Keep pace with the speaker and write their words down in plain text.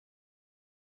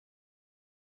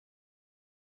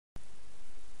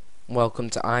Welcome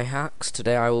to iHacks.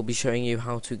 Today I will be showing you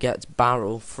how to get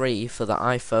Barrel free for the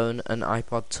iPhone and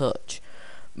iPod Touch.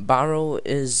 Barrel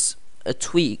is a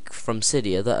tweak from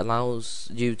Cydia that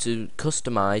allows you to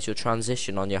customize your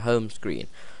transition on your home screen.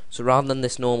 So rather than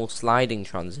this normal sliding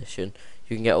transition,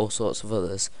 you can get all sorts of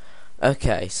others.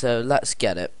 Okay, so let's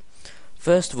get it.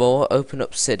 First of all, open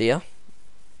up Cydia,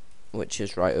 which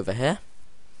is right over here,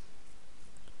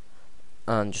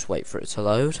 and just wait for it to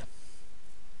load.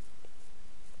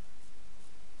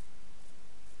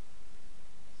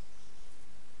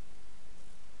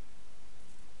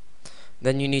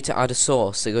 Then you need to add a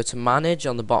source, so go to Manage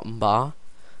on the bottom bar,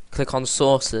 click on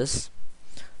Sources,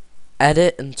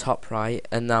 Edit in top right,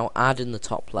 and now Add in the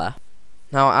top left.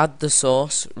 Now add the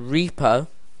source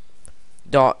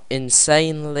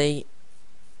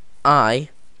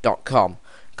repo.insanely.com.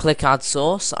 Click Add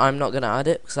Source. I'm not going to add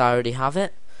it because I already have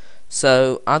it,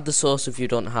 so add the source if you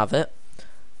don't have it.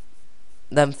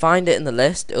 Then find it in the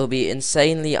list. It will be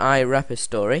Insanely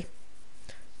Repository.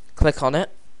 Click on it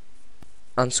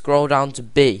and scroll down to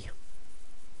B,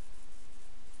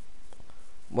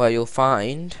 where you'll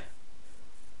find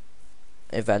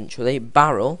eventually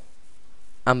Barrel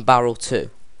and Barrel 2.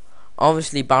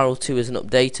 Obviously Barrel 2 is an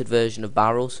updated version of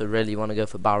Barrel, so really you want to go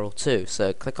for Barrel 2.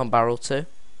 So click on Barrel 2,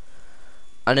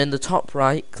 and in the top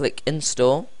right click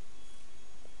Install,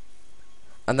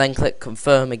 and then click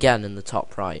Confirm again in the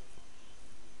top right,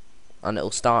 and it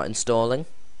will start installing.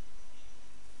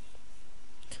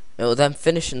 It will then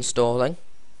finish installing,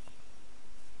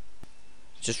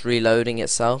 just reloading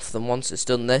itself. Then once it's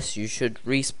done this, you should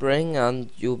respring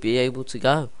and you'll be able to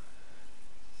go.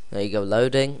 There you go,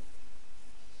 loading.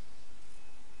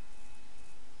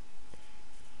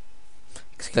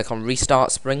 Click on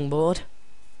Restart Springboard.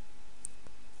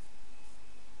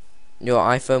 Your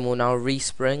iPhone will now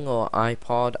respring, or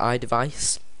iPod,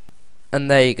 iDevice. And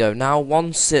there you go. Now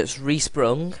once it's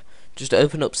resprung, just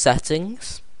open up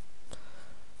Settings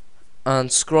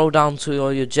and scroll down to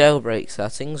all your jailbreak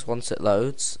settings. Once it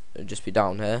loads, it'll just be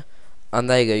down here, and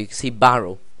there you go, you can see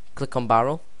Barrel. Click on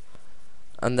Barrel,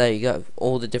 and there you go,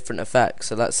 all the different effects.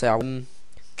 So let's say I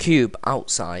cube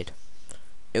outside,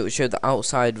 it will show the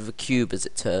outside of a cube as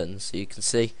it turns, so you can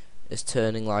see it's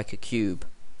turning like a cube.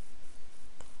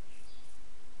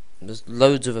 There's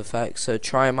loads of effects, so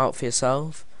try them out for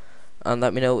yourself and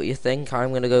let me know what you think. I'm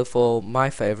going to go for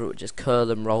my favourite, which is curl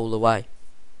and roll away.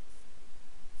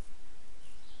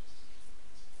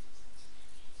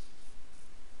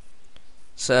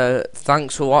 So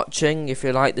thanks for watching. If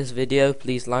you like this video,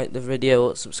 please like the video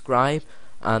or subscribe,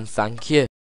 and thank you.